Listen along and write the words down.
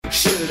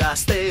Should I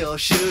stay or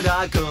should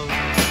I go?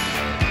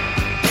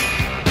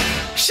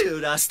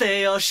 Should I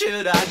stay or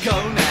should I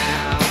go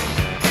now?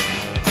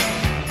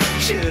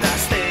 Should I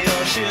stay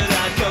or should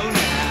I go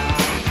now?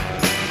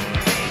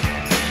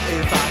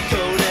 If I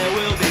go there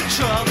will be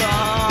trouble,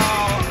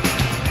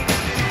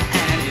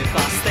 and if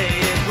I stay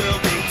it will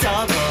be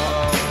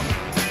double.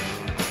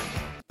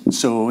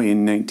 So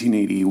in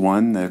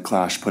 1981, The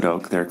Clash put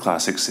out their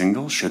classic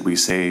single, Should We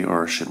Stay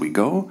or Should We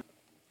Go?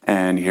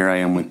 And here I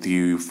am with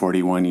you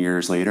 41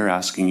 years later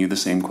asking you the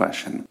same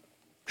question.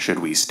 Should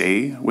we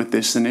stay with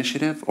this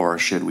initiative or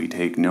should we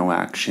take no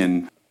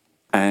action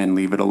and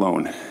leave it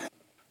alone?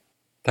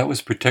 That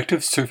was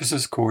Protective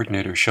Services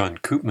Coordinator Sean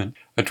Koopman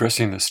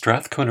addressing the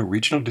Strathcona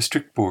Regional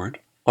District Board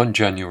on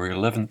January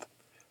 11th.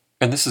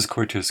 And this is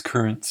Cortez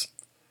Currents.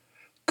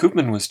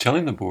 Koopman was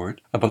telling the board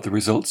about the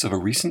results of a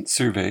recent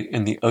survey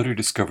in the Outer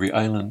Discovery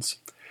Islands,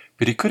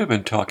 but he could have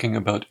been talking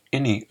about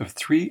any of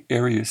 3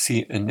 Area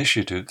C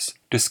initiatives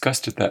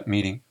discussed at that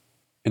meeting.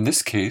 In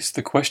this case,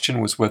 the question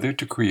was whether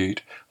to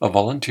create a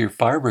volunteer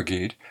fire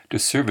brigade to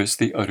service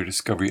the Outer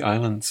Discovery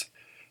Islands.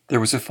 There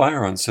was a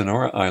fire on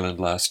Sonora Island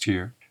last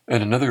year,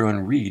 and another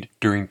on Reed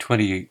during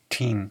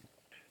 2018.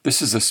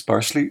 This is a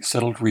sparsely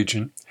settled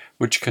region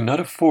which cannot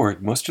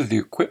afford most of the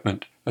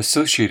equipment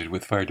associated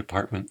with fire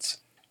departments.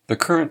 The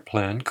current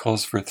plan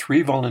calls for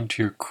 3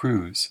 volunteer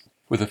crews,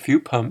 with a few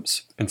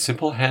pumps and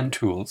simple hand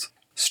tools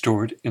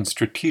stored in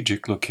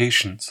strategic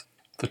locations.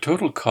 The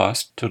total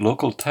cost to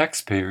local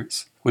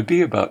taxpayers would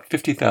be about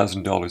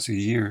 $50,000 a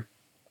year.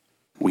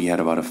 We had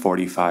about a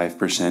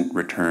 45%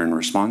 return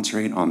response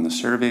rate on the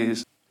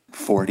surveys.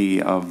 40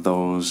 of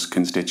those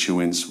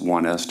constituents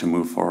want us to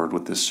move forward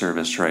with this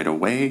service right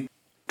away.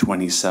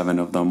 27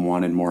 of them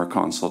wanted more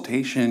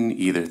consultation,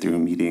 either through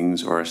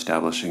meetings or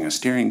establishing a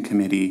steering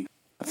committee.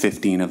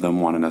 15 of them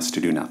wanted us to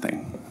do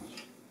nothing.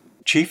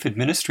 Chief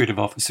Administrative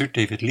Officer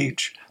David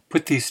Leach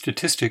put these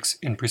statistics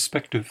in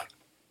perspective.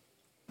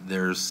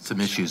 There's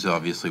some issues,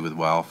 obviously, with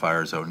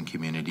wildfires out in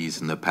communities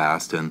in the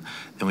past, and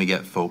then we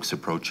get folks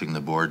approaching the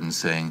board and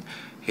saying,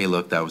 hey,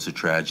 look, that was a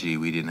tragedy.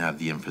 We didn't have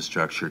the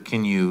infrastructure.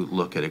 Can you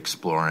look at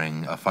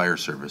exploring a fire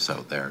service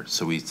out there?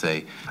 So we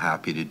say,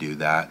 happy to do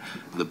that.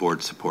 The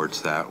board supports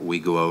that. We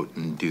go out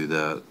and do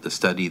the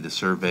study, the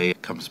survey.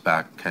 It comes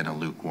back kind of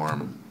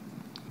lukewarm.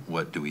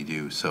 What do we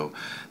do? So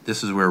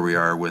this is where we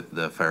are with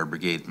the fire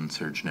brigade in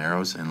Surge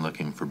Narrows and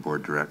looking for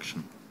board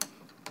direction.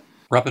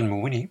 Robin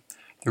Mawhinney,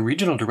 the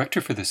regional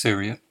director for this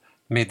area,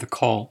 made the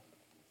call.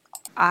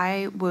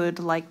 I would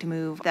like to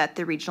move that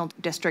the regional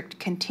district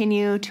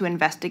continue to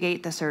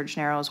investigate the Surge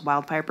Narrows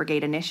Wildfire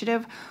Brigade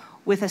initiative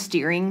with a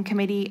steering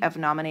committee of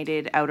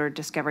nominated Outer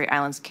Discovery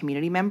Islands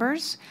community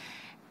members,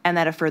 and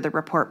that a further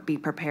report be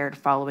prepared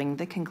following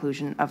the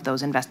conclusion of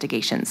those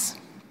investigations.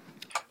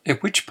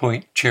 At which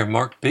point, Chair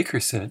Mark Baker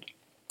said,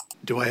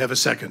 Do I have a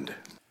second?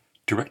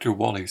 Director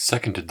Wally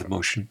seconded the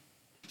motion.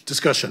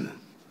 Discussion.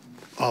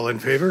 All in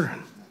favor?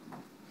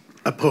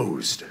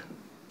 Opposed?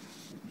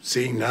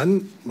 Seeing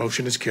none,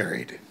 motion is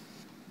carried.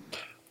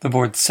 The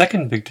board's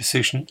second big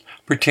decision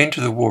pertained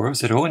to the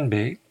wharves at Owen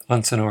Bay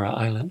on Sonora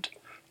Island,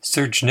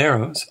 Surge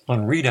Narrows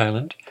on Reed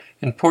Island,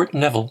 and Port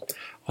Neville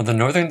on the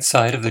northern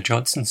side of the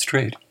Johnson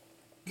Strait.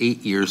 8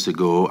 years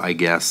ago, I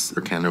guess,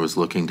 Canada was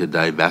looking to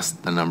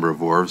divest the number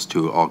of wharves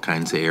to all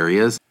kinds of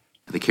areas.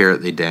 The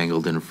carrot they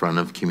dangled in front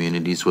of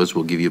communities was,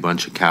 we'll give you a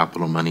bunch of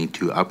capital money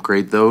to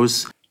upgrade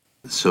those.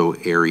 So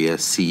Area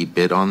C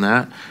bid on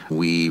that.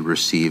 We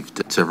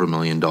received several $1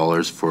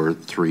 million for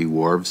 3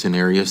 wharves in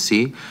Area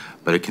C.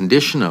 But a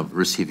condition of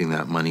receiving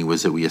that money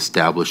was that we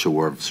establish a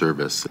wharf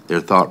service.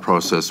 Their thought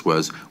process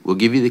was, we'll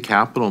give you the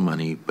capital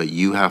money, but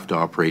you have to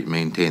operate and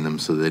maintain them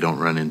so they don't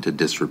run into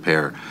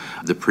disrepair.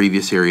 The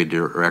previous area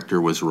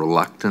director was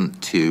reluctant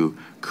to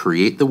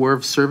create the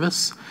wharf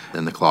service,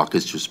 and the clock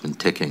has just been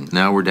ticking.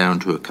 Now we're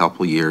down to a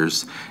couple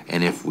years,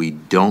 and if we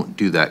don't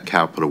do that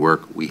capital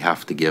work, we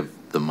have to give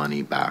the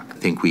money back. I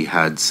think we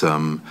had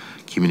some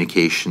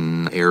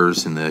communication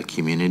errors in the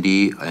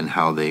community and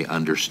how they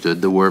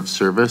understood the wharf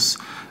service.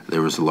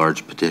 There was a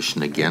large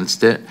petition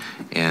against it,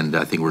 and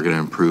I think we're going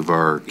to improve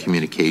our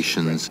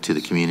communications to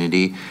the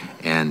community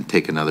and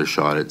take another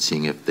shot at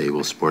seeing if they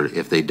will support it.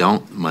 If they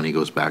don't, money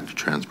goes back to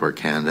Transport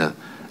Canada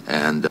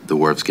and the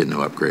wharves get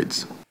no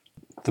upgrades.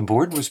 The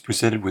board was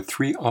presented with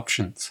 3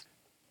 options.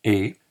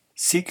 A.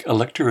 Seek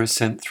elector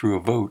assent through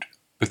a vote,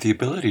 but the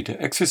ability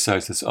to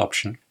exercise this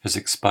option has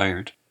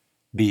expired.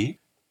 B.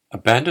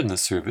 Abandon the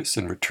service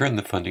and return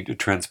the funding to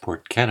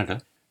Transport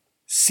Canada.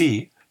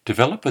 C.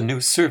 Develop a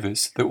new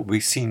service that will be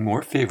seen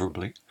more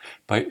favorably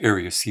by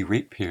Area C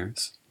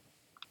ratepayers.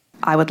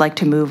 I would like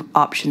to move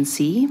option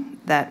C,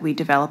 that we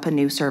develop a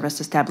new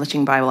service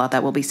establishing bylaw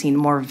that will be seen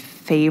more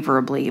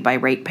favorably by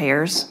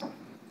ratepayers,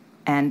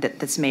 and that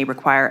this may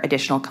require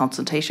additional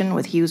consultation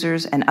with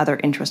users and other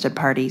interested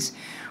parties,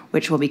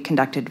 which will be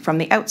conducted from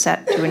the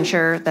outset to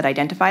ensure that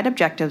identified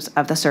objectives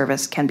of the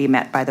service can be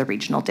met by the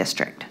regional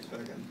district.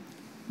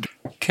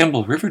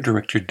 Campbell River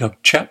Director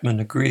Doug Chapman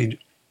agreed.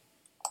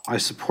 I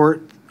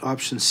support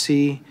option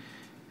C.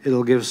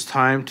 It'll give us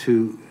time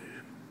to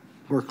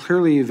more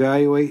clearly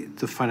evaluate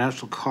the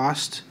financial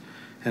cost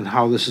and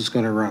how this is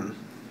going to run.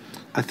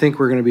 I think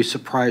we're going to be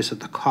surprised at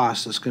the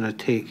cost it's going to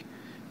take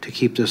to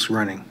keep this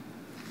running.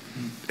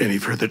 Any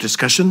further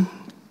discussion?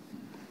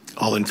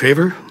 All in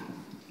favor?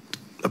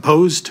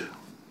 Opposed?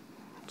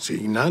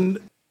 Seeing none,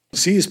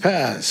 C is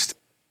passed.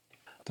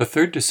 The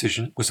third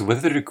decision was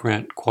whether to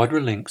grant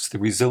Quadra Links the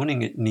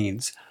rezoning it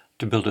needs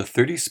to build a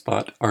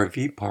 30-spot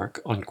RV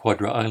park on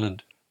Quadra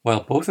Island.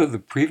 While both of the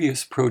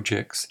previous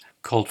projects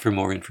called for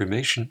more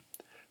information,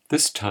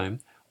 this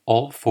time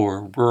all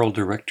 4 rural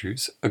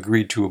directors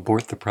agreed to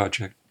abort the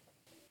project.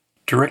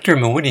 Director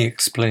Mawhinney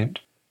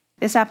explained,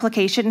 This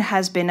application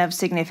has been of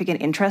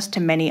significant interest to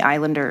many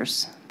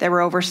islanders. There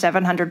were over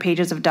 700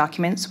 pages of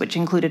documents, which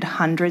included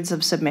hundreds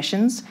of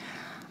submissions.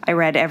 I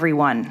read every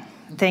one.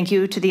 Thank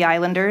you to the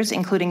islanders,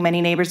 including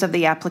many neighbors of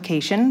the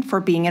application, for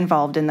being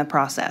involved in the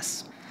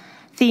process.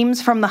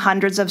 Themes from the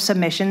hundreds of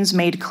submissions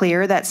made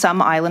clear that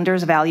some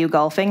islanders value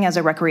golfing as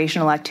a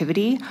recreational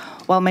activity,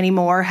 while many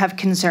more have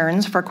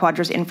concerns for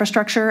Quadra's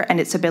infrastructure and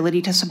its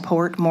ability to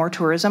support more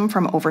tourism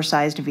from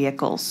oversized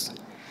vehicles.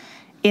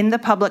 In the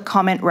public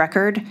comment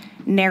record,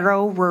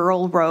 narrow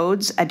rural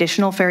roads,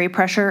 additional ferry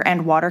pressure,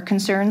 and water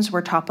concerns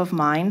were top of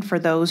mind for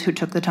those who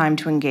took the time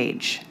to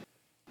engage.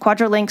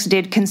 Quadra Links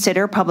did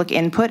consider public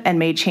input and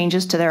made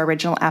changes to their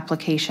original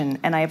application,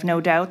 and I have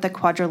no doubt that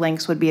Quadra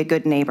Links would be a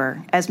good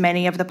neighbor, as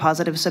many of the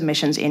positive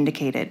submissions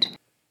indicated.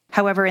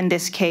 However, in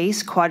this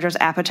case, Quadra's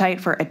appetite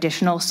for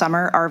additional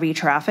summer RV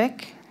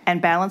traffic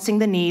and balancing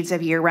the needs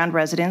of year-round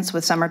residents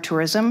with summer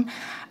tourism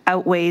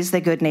outweighs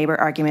the good neighbor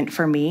argument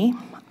for me.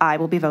 I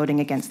will be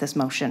voting against this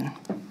motion.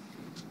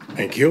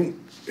 Thank you.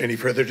 Any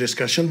further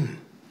discussion?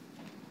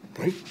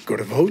 Right, go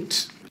to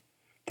vote.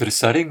 The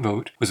deciding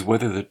vote was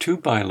whether the 2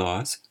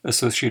 bylaws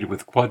associated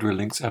with Quadra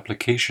Links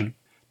application,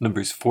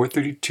 numbers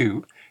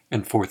 432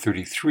 and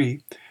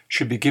 433,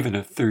 should be given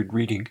a third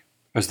reading.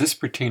 As this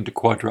pertained to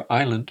Quadra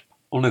Island,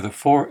 only the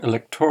 4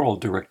 electoral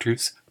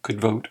directors could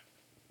vote.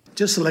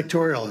 Just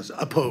electoral is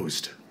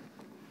opposed.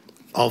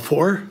 All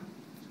 4?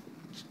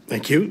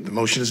 Thank you. The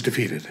motion is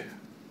defeated.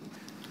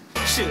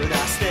 Should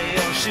I stay